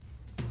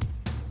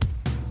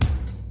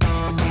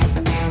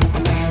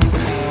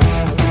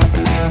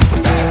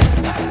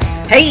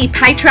Hey,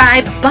 Pi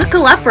Tribe,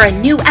 buckle up for a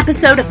new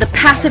episode of the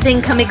Passive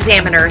Income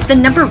Examiner, the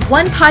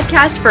 #1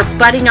 podcast for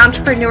budding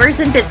entrepreneurs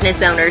and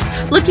business owners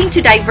looking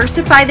to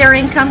diversify their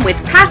income with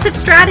passive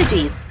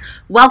strategies.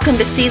 Welcome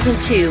to Season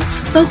 2,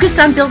 focused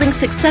on building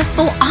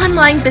successful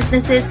online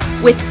businesses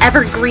with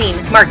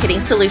evergreen marketing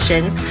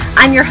solutions.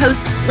 I'm your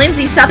host,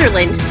 Lindsay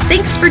Sutherland.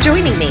 Thanks for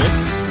joining me.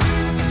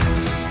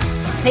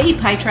 Hey,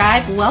 Pi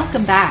Tribe,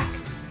 welcome back.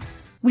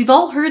 We've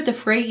all heard the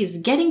phrase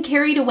getting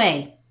carried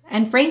away,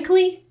 and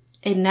frankly,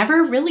 it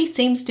never really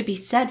seems to be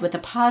said with a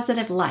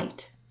positive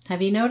light.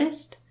 Have you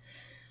noticed?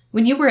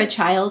 When you were a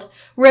child,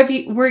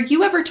 were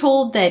you ever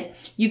told that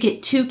you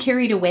get too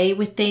carried away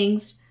with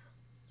things?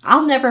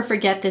 I'll never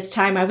forget this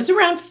time. I was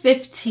around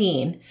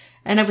 15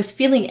 and I was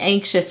feeling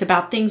anxious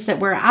about things that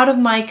were out of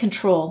my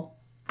control.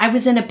 I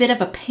was in a bit of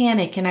a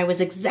panic and I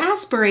was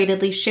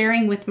exasperatedly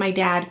sharing with my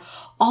dad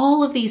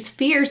all of these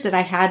fears that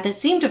I had that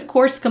seemed, of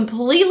course,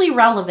 completely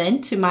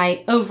relevant to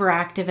my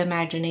overactive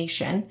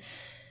imagination.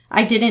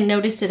 I didn't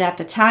notice it at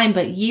the time,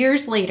 but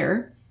years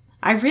later,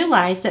 I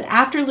realized that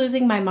after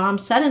losing my mom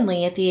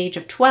suddenly at the age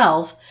of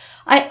 12,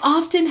 I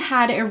often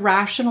had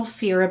irrational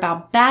fear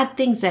about bad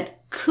things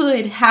that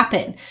could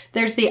happen.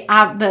 There's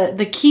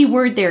the key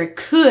word there,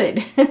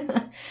 could.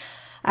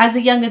 As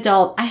a young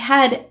adult, I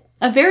had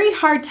a very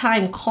hard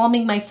time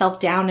calming myself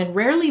down and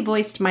rarely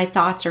voiced my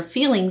thoughts or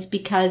feelings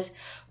because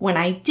when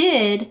I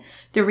did,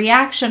 the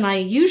reaction I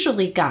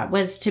usually got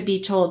was to be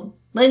told,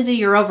 Lindsay,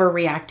 you're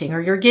overreacting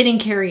or you're getting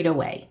carried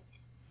away.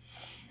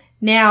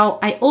 Now,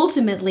 I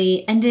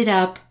ultimately ended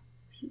up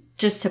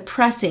just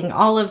suppressing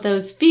all of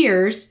those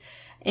fears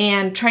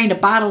and trying to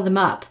bottle them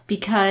up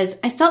because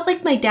I felt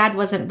like my dad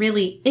wasn't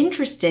really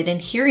interested in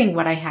hearing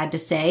what I had to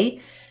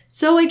say,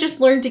 so I just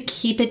learned to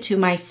keep it to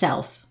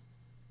myself.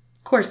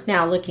 Of course,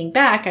 now looking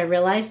back, I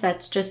realized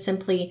that's just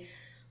simply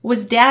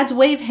was Dad's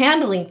way of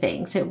handling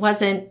things. It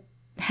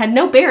had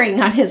no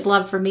bearing on his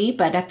love for me,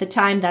 but at the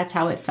time, that's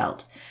how it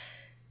felt.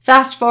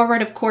 Fast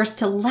forward, of course,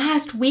 to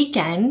last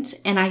weekend,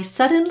 and I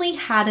suddenly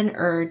had an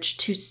urge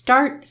to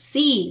start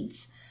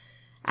seeds.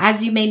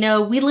 As you may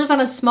know, we live on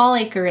a small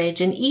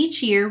acreage, and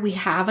each year we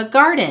have a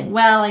garden.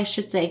 Well, I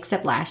should say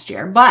except last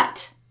year,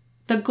 but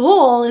the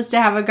goal is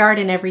to have a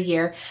garden every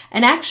year.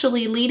 And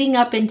actually, leading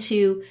up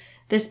into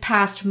this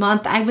past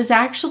month, I was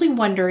actually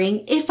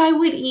wondering if I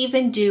would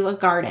even do a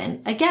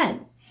garden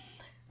again.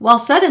 Well,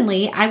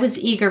 suddenly, I was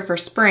eager for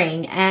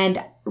spring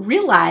and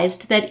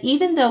realized that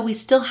even though we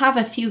still have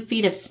a few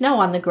feet of snow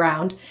on the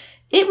ground,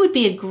 it would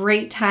be a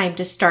great time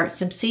to start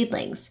some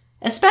seedlings,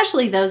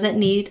 especially those that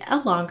need a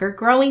longer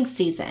growing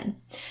season.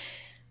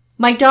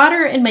 My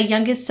daughter and my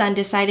youngest son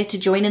decided to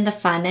join in the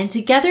fun, and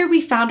together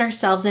we found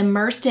ourselves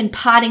immersed in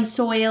potting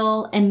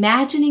soil,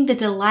 imagining the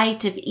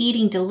delight of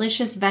eating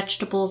delicious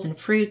vegetables and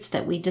fruits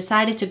that we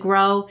decided to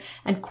grow,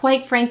 and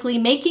quite frankly,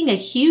 making a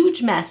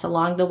huge mess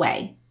along the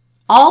way.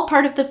 All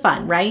part of the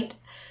fun, right?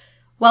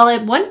 Well,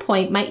 at one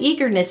point, my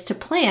eagerness to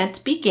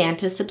plant began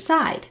to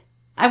subside.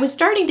 I was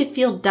starting to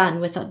feel done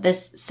with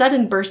this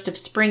sudden burst of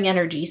spring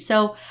energy,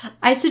 so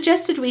I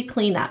suggested we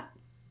clean up.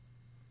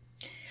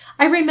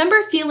 I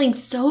remember feeling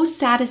so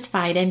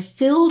satisfied and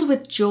filled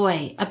with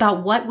joy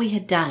about what we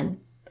had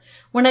done.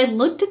 When I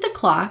looked at the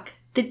clock,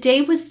 the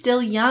day was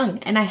still young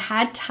and I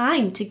had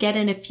time to get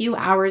in a few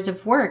hours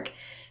of work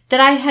that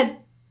I had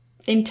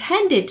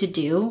intended to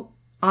do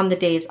on the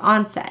day's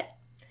onset.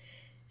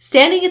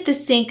 Standing at the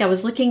sink, I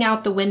was looking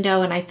out the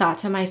window and I thought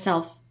to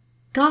myself,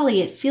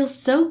 golly, it feels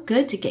so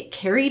good to get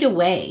carried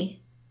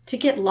away, to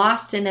get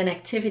lost in an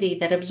activity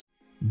that absorbs.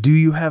 Do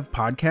you have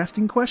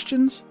podcasting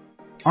questions?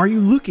 Are you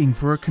looking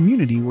for a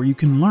community where you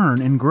can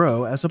learn and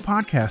grow as a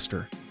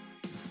podcaster?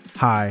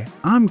 Hi,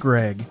 I'm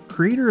Greg,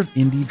 creator of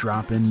Indie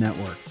Drop-In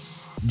Network.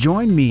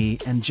 Join me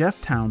and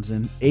Jeff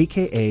Townsend,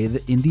 aka the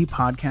Indie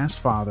Podcast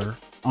Father,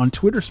 on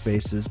Twitter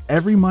Spaces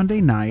every Monday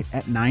night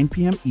at 9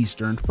 p.m.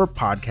 Eastern for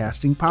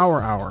Podcasting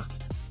Power Hour.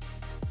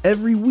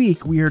 Every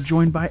week, we are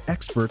joined by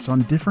experts on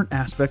different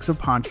aspects of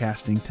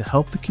podcasting to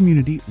help the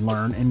community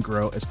learn and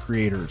grow as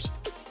creators.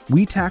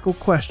 We tackle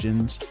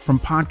questions from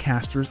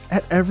podcasters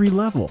at every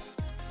level.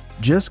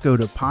 Just go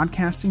to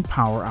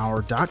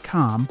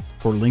podcastingpowerhour.com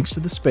for links to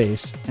the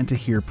space and to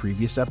hear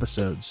previous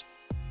episodes.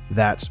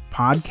 That's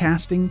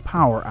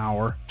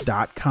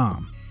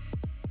podcastingpowerhour.com.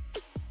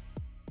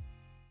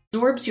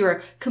 Absorbs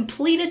your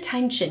complete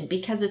attention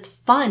because it's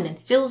fun and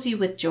fills you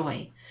with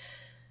joy.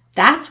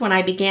 That's when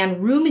I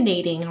began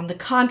ruminating on the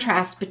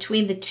contrast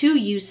between the two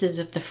uses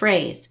of the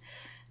phrase.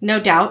 No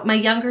doubt my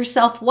younger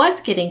self was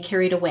getting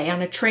carried away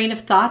on a train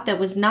of thought that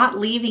was not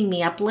leaving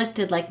me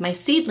uplifted like my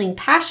seedling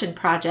passion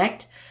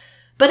project.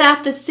 But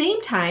at the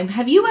same time,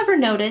 have you ever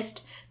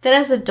noticed that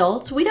as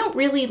adults, we don't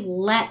really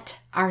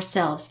let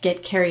ourselves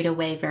get carried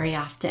away very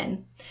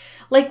often,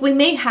 like we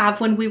may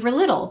have when we were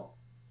little?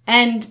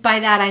 And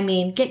by that, I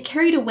mean get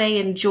carried away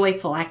in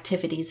joyful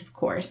activities, of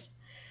course.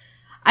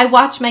 I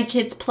watch my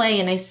kids play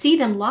and I see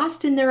them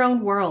lost in their own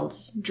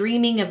worlds,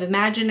 dreaming of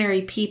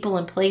imaginary people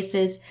and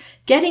places,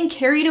 getting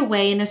carried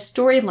away in a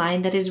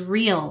storyline that is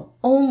real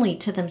only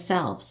to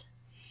themselves.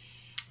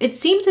 It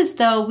seems as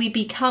though we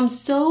become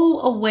so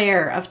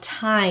aware of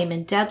time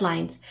and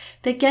deadlines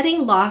that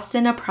getting lost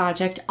in a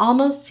project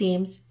almost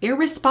seems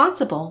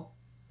irresponsible.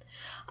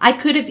 I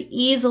could have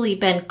easily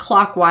been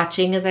clock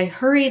watching as I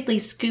hurriedly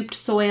scooped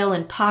soil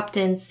and popped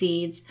in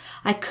seeds.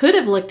 I could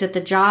have looked at the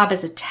job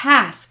as a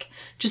task,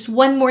 just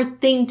one more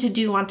thing to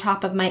do on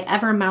top of my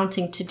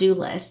ever-mounting to-do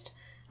list.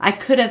 I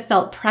could have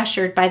felt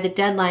pressured by the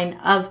deadline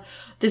of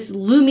this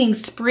looming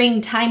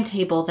spring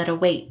timetable that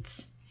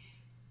awaits.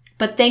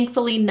 But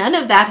thankfully, none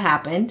of that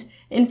happened.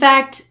 In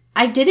fact,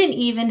 I didn't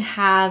even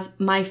have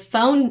my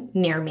phone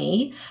near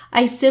me.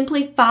 I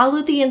simply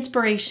followed the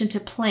inspiration to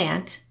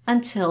plant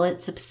until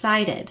it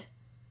subsided.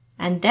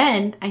 And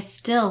then I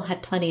still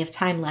had plenty of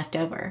time left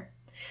over.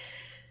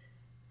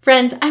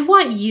 Friends, I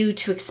want you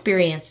to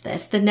experience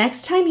this. The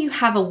next time you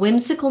have a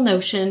whimsical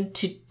notion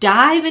to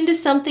dive into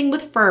something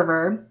with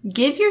fervor,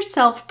 give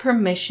yourself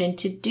permission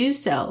to do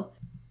so.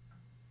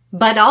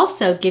 But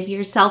also give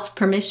yourself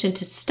permission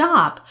to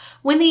stop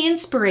when the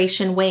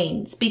inspiration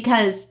wanes,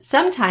 because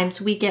sometimes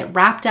we get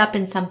wrapped up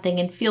in something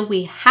and feel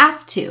we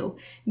have to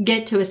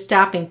get to a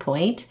stopping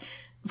point,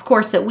 of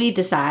course, that we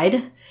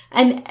decide,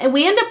 and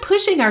we end up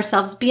pushing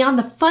ourselves beyond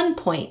the fun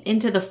point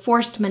into the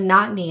forced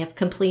monotony of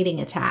completing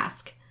a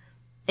task.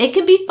 It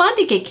can be fun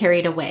to get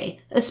carried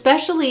away,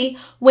 especially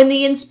when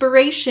the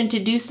inspiration to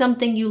do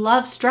something you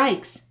love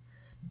strikes.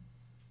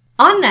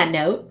 On that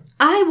note,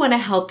 I want to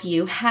help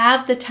you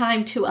have the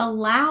time to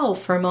allow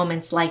for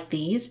moments like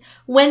these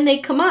when they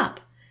come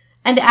up.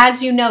 And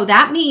as you know,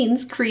 that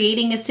means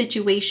creating a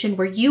situation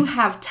where you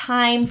have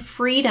time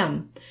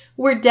freedom,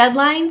 where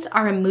deadlines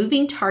are a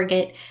moving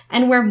target,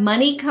 and where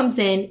money comes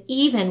in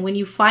even when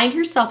you find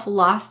yourself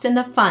lost in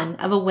the fun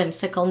of a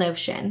whimsical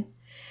notion.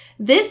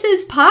 This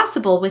is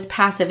possible with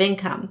passive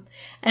income,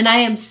 and I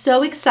am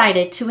so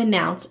excited to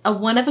announce a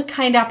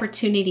one-of-a-kind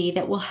opportunity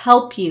that will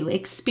help you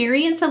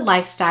experience a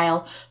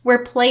lifestyle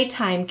where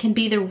playtime can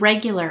be the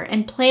regular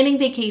and planning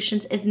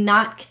vacations is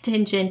not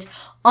contingent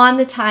on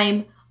the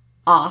time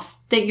off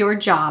that your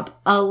job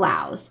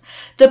allows.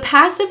 The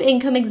Passive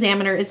Income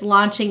Examiner is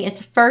launching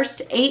its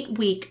first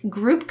 8-week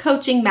group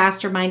coaching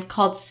mastermind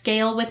called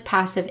Scale with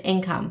Passive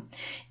Income.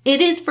 It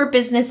is for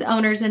business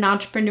owners and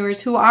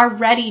entrepreneurs who are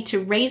ready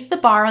to raise the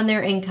bar on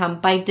their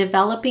income by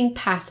developing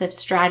passive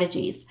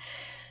strategies.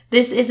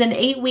 This is an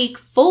 8-week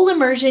full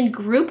immersion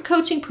group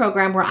coaching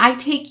program where I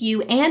take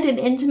you and an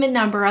intimate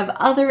number of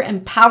other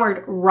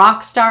empowered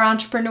rock star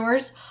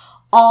entrepreneurs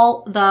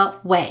all the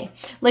way.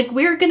 Like,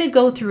 we're going to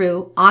go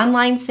through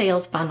online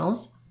sales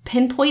funnels,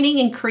 pinpointing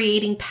and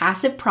creating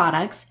passive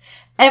products,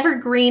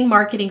 evergreen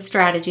marketing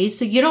strategies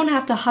so you don't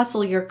have to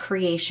hustle your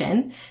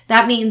creation.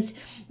 That means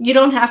you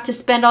don't have to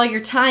spend all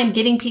your time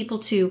getting people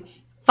to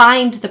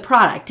find the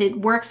product. It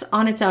works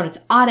on its own.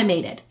 It's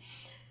automated.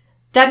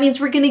 That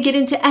means we're going to get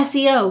into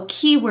SEO,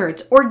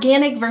 keywords,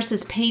 organic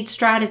versus paid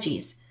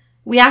strategies.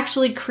 We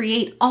actually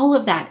create all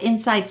of that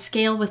inside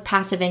Scale with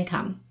Passive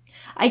Income.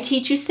 I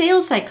teach you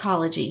sales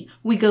psychology.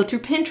 We go through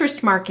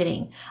Pinterest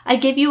marketing. I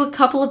give you a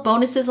couple of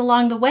bonuses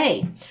along the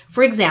way.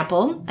 For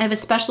example, I have a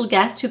special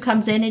guest who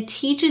comes in and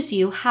teaches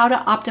you how to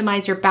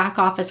optimize your back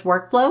office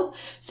workflow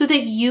so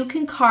that you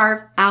can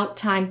carve out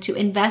time to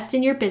invest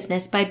in your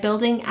business by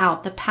building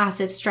out the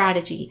passive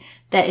strategy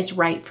that is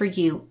right for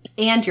you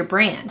and your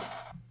brand.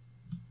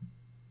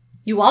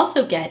 You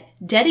also get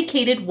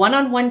dedicated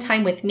one-on-one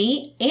time with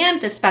me and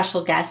the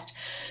special guest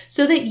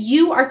so that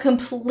you are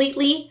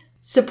completely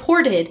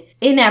supported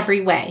in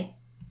every way.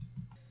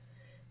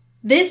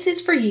 This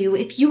is for you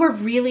if you are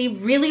really,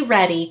 really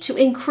ready to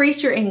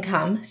increase your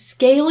income,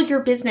 scale your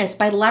business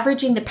by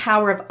leveraging the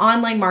power of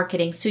online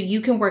marketing so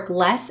you can work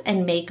less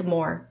and make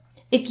more.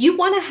 If you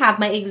want to have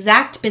my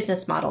exact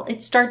business model,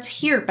 it starts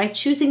here by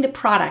choosing the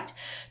product,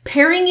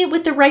 pairing it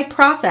with the right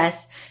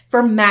process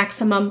for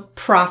maximum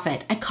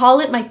profit. I call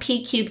it my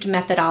P-cubed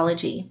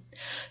methodology.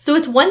 So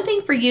it's one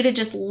thing for you to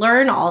just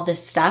learn all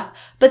this stuff,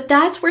 but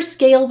that's where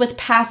Scale with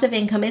Passive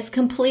Income is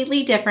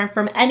completely different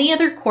from any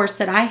other course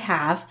that I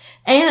have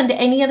and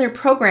any other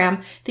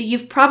program that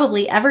you've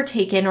probably ever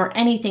taken or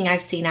anything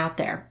I've seen out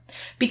there.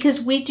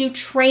 Because we do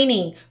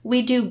training,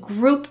 we do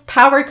group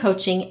power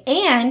coaching,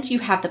 and you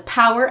have the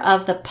power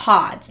of the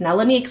pods. Now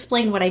let me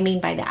explain what I mean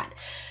by that.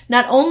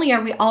 Not only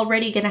are we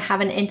already going to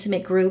have an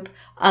intimate group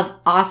of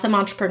awesome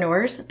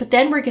entrepreneurs, but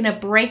then we're going to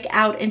break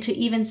out into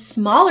even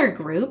smaller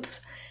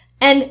groups.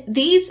 And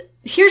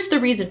here's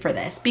the reason for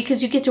this,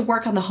 because you get to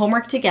work on the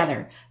homework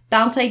together,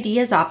 bounce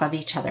ideas off of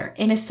each other,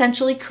 and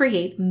essentially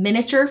create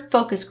miniature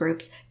focus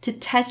groups to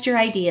test your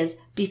ideas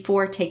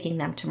before taking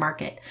them to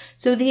market.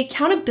 So the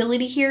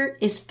accountability here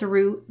is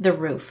through the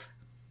roof.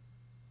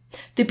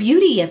 The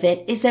beauty of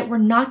it is that we're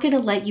not going to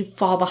let you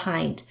fall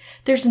behind.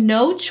 There's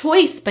no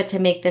choice but to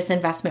make this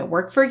investment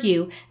work for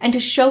you and to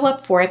show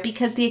up for it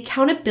because the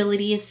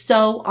accountability is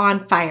so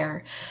on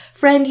fire.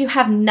 Friend, you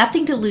have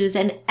nothing to lose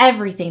and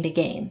everything to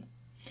gain.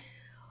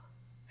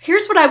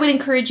 Here's what I would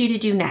encourage you to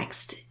do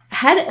next.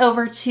 Head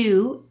over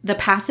to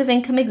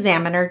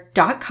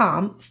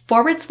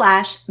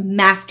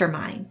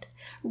thepassiveincomeexaminer.com/mastermind.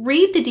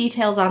 Read the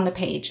details on the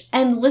page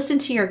and listen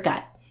to your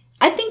gut.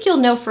 I think you'll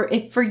know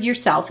for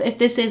yourself if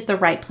this is the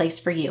right place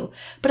for you.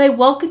 But I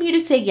welcome you to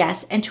say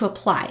yes and to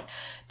apply.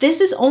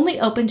 This is only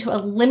open to a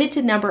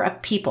limited number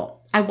of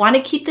people. I want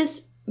to keep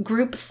this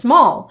group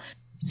small.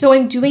 So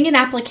I'm doing an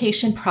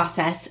application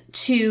process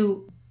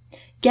to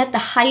get the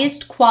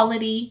highest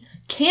quality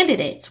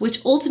candidates,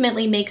 which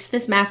ultimately makes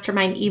this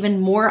mastermind even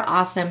more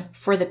awesome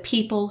for the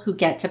people who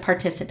get to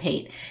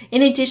participate.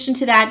 In addition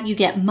to that, you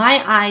get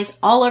my eyes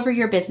all over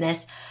your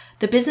business,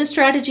 the business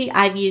strategy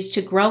I've used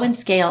to grow and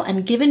scale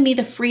and given me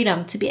the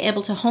freedom to be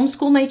able to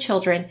homeschool my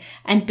children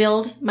and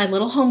build my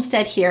little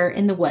homestead here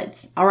in the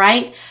woods. All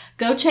right.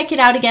 Go check it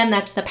out again.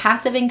 That's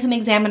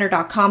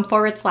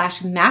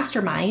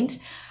thepassiveincomeexaminer.com/mastermind.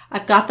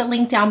 I've got the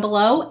link down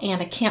below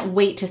and I can't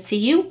wait to see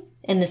you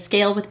in the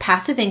Scale with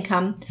Passive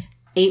Income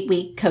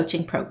 8-week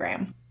coaching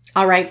program.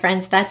 All right,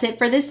 friends, that's it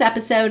for this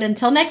episode.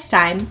 Until next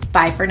time,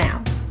 bye for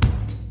now.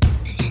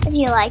 If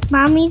you like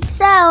Mommy's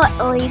Sew,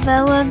 leave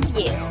a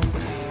review.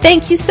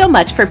 Thank you so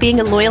much for being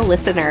a loyal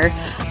listener.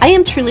 I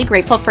am truly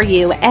grateful for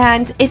you.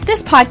 And if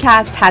this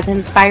podcast has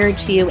inspired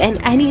you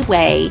in any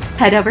way,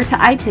 head over to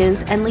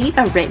iTunes and leave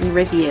a written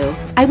review.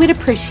 I would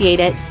appreciate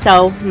it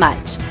so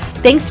much.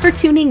 Thanks for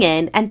tuning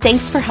in, and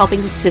thanks for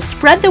helping to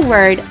spread the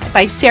word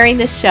by sharing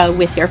this show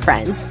with your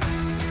friends.